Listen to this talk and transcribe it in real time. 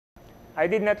I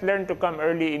did not learn to come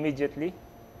early immediately.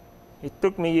 It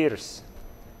took me years.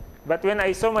 But when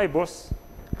I saw my boss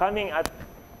coming at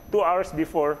 2 hours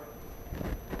before,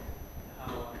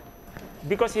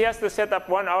 because he has to set up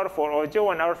 1 hour for audio,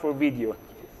 1 hour for video.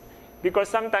 Because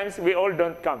sometimes we all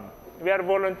don't come. We are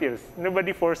volunteers.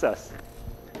 Nobody forces us.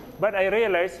 But I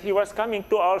realized he was coming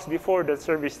 2 hours before the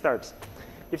service starts.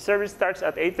 If service starts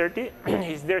at 8:30,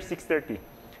 he's there 6:30.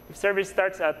 If service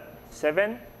starts at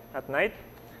 7 at night,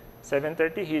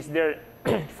 7:30, he's there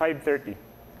 5:30.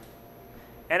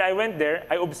 And I went there.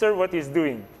 I observed what he's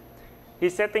doing.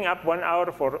 He's setting up 1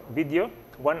 hour for video,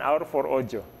 1 hour for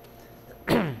audio.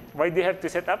 Why do you have to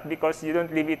set up? Because you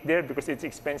don't leave it there because it's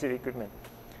expensive equipment.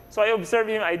 So I observed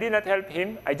him. I did not help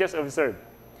him. I just observed.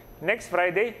 Next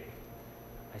Friday,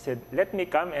 I said, let me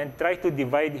come and try to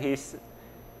divide his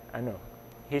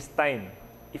time.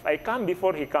 If I come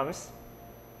before he comes,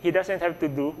 he doesn't have to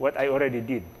do what I already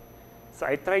did. So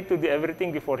I tried to do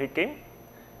everything before he came,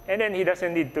 and then he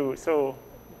doesn't need to. So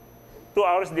 2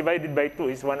 hours divided by 2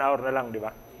 is 1 hour na lang, di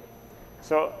ba?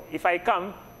 So if I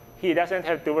come, he doesn't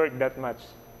have to work that much.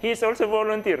 He is also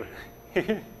volunteer.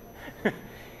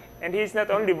 And he's not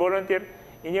only volunteer.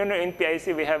 In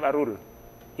PIC, we have a rule.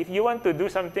 If you want to do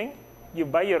something, you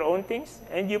buy your own things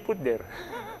and you put there.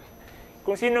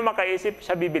 Kung sino makaisip,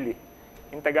 siya bibili.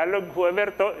 In Tagalog,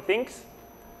 whoever thinks,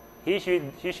 he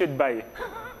should buy.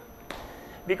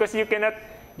 Because you cannot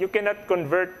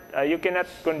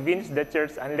convince the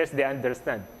church unless they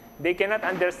understand. They cannot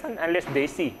understand unless they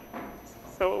see.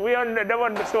 So we are the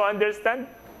ones who understand.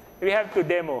 We have to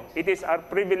demo. It is our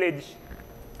privilege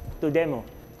to demo.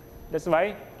 That's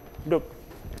why, look,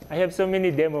 I have so many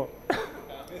demo.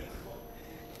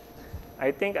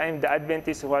 I think I'm the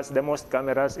Adventist who has the most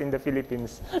cameras in the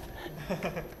Philippines.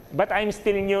 But I'm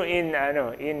still new in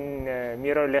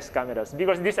mirrorless cameras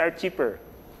because these are cheaper.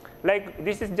 Like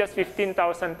this is just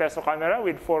 15,000 peso camera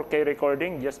with 4K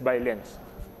recording just by lens.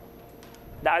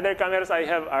 The other cameras I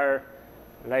have are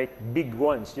like big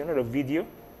ones, the video.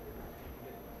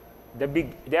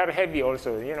 They are heavy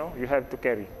also, you have to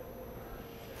carry.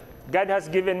 God has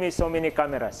given me so many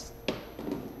cameras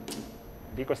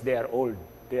because they are old,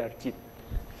 they are cheap.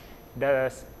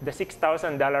 The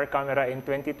 $6,000 camera in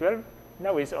 2012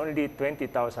 now is only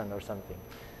 20,000 or something.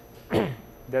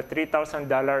 The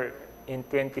 $3,000 in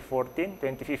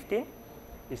 2015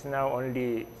 is now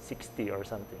only 60 or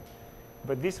something.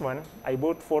 But this one, I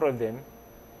bought 4 of them,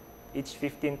 each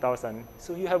 15,000.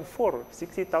 So you have 4,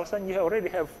 60,000. You already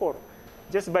have 4.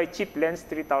 Just by cheap lens,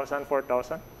 3,000,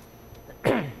 4,000.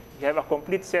 You have a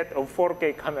complete set of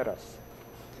 4K cameras.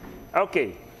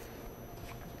 Okay.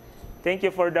 Thank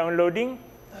you for downloading.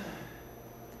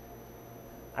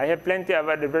 I have plenty of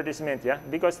advertisement,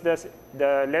 because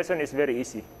the lesson is very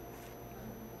easy.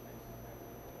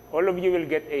 All of you will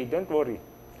get A. Don't worry.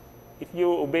 If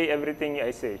you obey everything I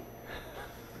say.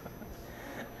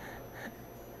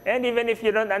 And even if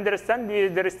you don't understand,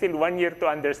 there is still 1 year to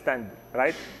understand,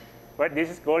 right? But this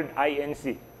is called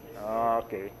INC.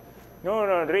 Okay. No,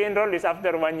 re-enroll is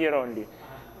after 1 year only.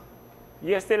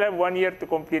 You still have 1 year to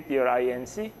complete your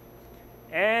INC.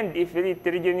 And if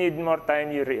you need more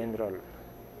time, you re-enroll.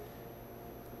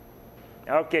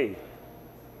 Okay.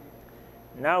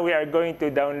 Now we are going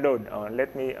to download.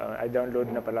 I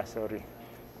download na pala, sorry.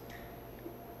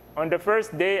 On the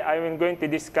first day, I am going to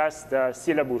discuss the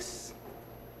syllabus.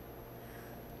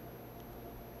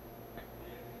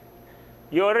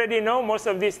 You already know most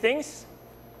of these things.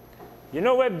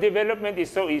 Web development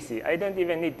is so easy. I don't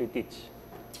even need to teach.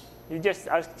 You just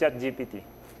ask ChatGPT.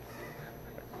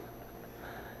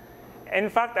 In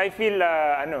fact, I feel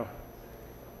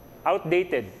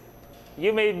outdated.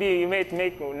 You may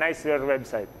make a nicer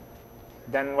website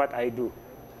than what I do.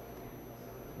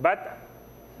 But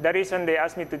the reason they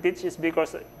asked me to teach is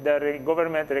because the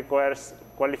government requires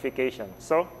qualification.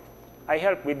 So I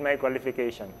help with my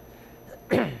qualification.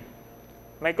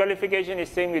 My qualification is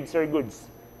same with Sir Goods.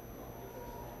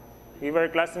 We were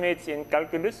classmates in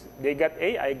calculus. They got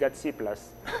A, I got C+.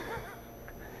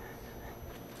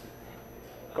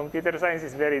 Computer science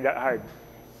is very hard.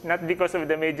 Not because of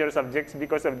the major subjects,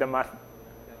 because of the math.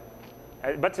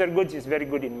 But Sir Goods is very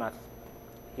good in math.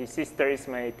 His sister is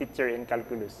my teacher in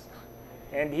calculus.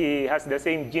 And he has the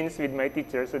same genes with my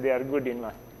teacher, so they are good in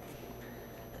math.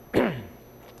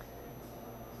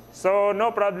 So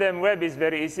no problem, web is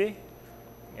very easy.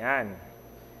 Yan.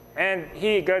 And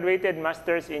he graduated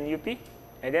master's in UP,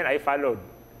 and then I followed.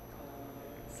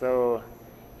 So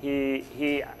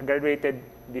he graduated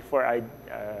before I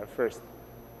first.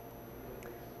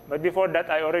 But before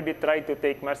that, I already tried to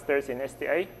take master's in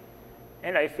STI,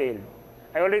 and I failed.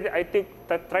 I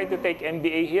tried to take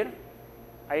MBA here.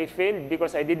 I failed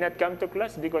because I did not come to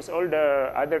class because all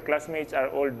the other classmates are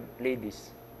old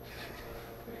ladies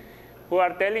who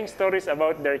are telling stories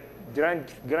about their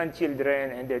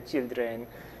grandchildren and their children.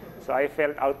 So I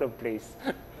felt out of place.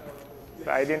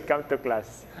 So I didn't come to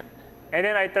class. And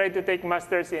then I tried to take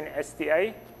masters in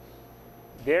STI.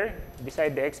 There,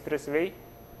 beside the expressway,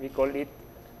 we call it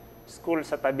School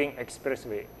sa Tabing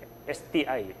Expressway,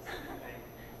 STI.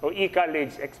 Or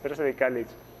E-College, Expressway College.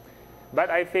 But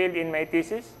I failed in my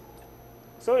thesis.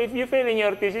 So if you fail in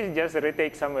your thesis, just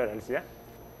retake somewhere else, yeah?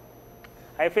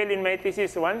 I failed in my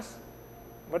thesis once.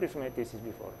 What is my thesis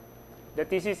before? The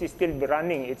thesis is still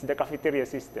running. It's the cafeteria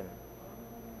system.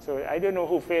 So I don't know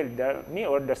who failed, me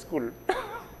or the school.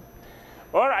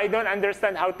 Or I don't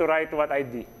understand how to write what I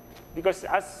did. Because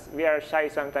as we are shy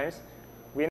sometimes,